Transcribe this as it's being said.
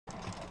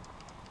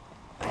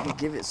And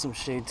give it some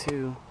shade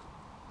too.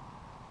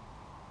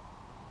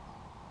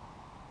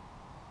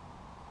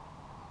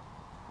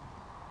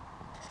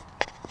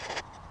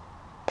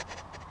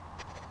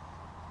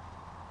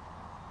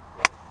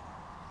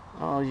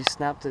 Oh, you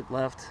snapped it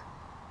left.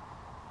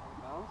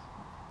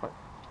 But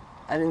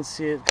I didn't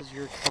see it because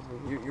you're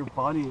covering. Your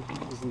body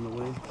was in the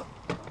way.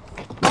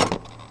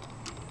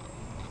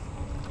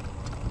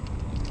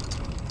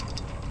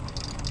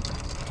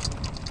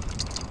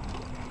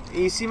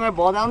 You see my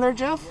ball down there,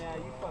 Jeff? Yeah,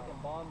 you fucking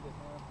bombed it,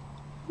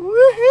 man.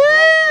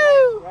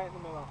 Woohoo! Right in the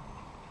middle.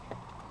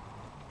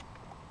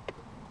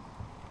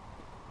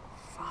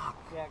 Fuck.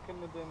 Yeah, it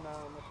couldn't have been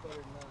much better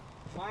than that.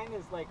 Mine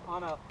is like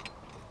on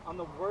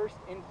the worst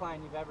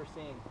incline you've ever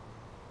seen.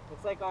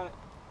 It's like on,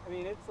 I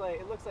mean, it's like,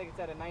 it looks like it's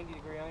at a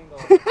 90-degree angle.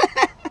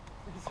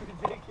 It's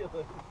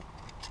ridiculous.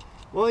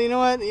 Well, you know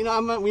what? You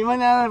know, we might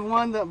not have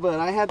won, but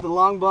I had the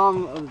long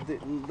bomb,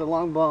 the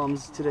long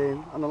bombs today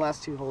on the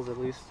last 2 holes at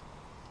least.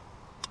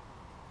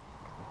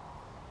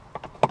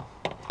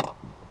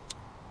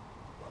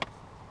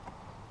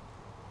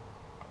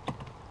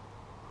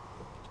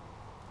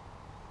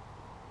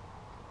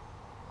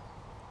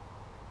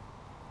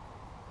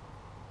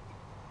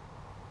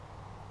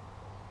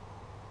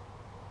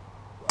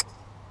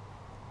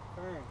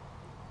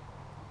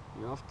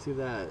 You're off to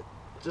that,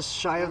 just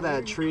shy of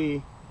that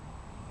tree.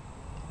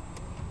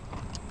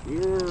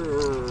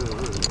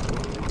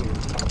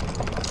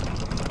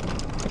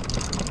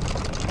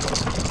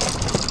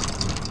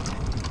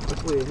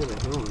 Hopefully it hit a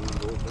hill and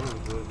rolled back,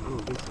 but I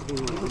don't think so.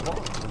 There's a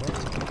ball there.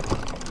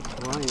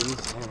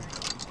 Ryan's there.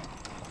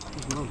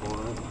 There's no ball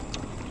there.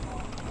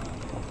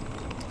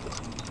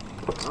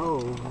 Oh,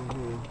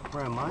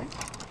 where am I?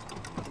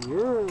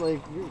 You're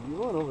like, you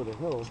went over the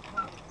hill.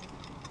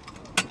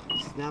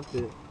 Snapped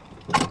it.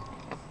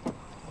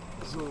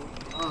 So,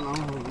 I don't know,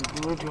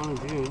 do what you want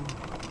to do.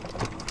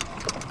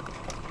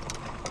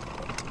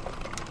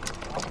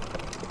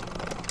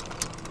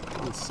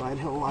 And side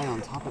hill lie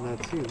on top of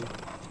that too.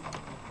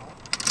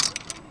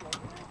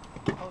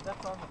 Oh,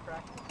 that's on the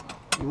practice.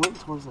 You went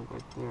towards like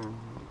right there.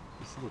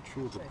 You see the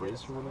tree with the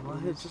brace or whatever?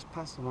 Well, it's just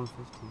past the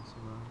 150, so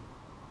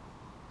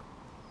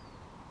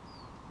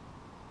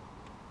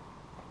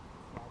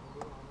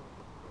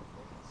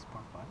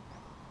Spark 5?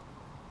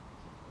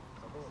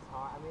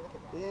 I mean, look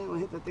at that. Yeah, I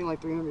hit that thing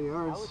like 300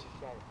 yards. I would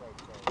try to play it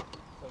safe.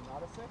 So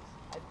not a 6?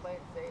 I'd play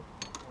it safe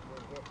and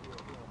then hit,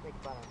 think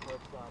about an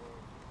approach shot or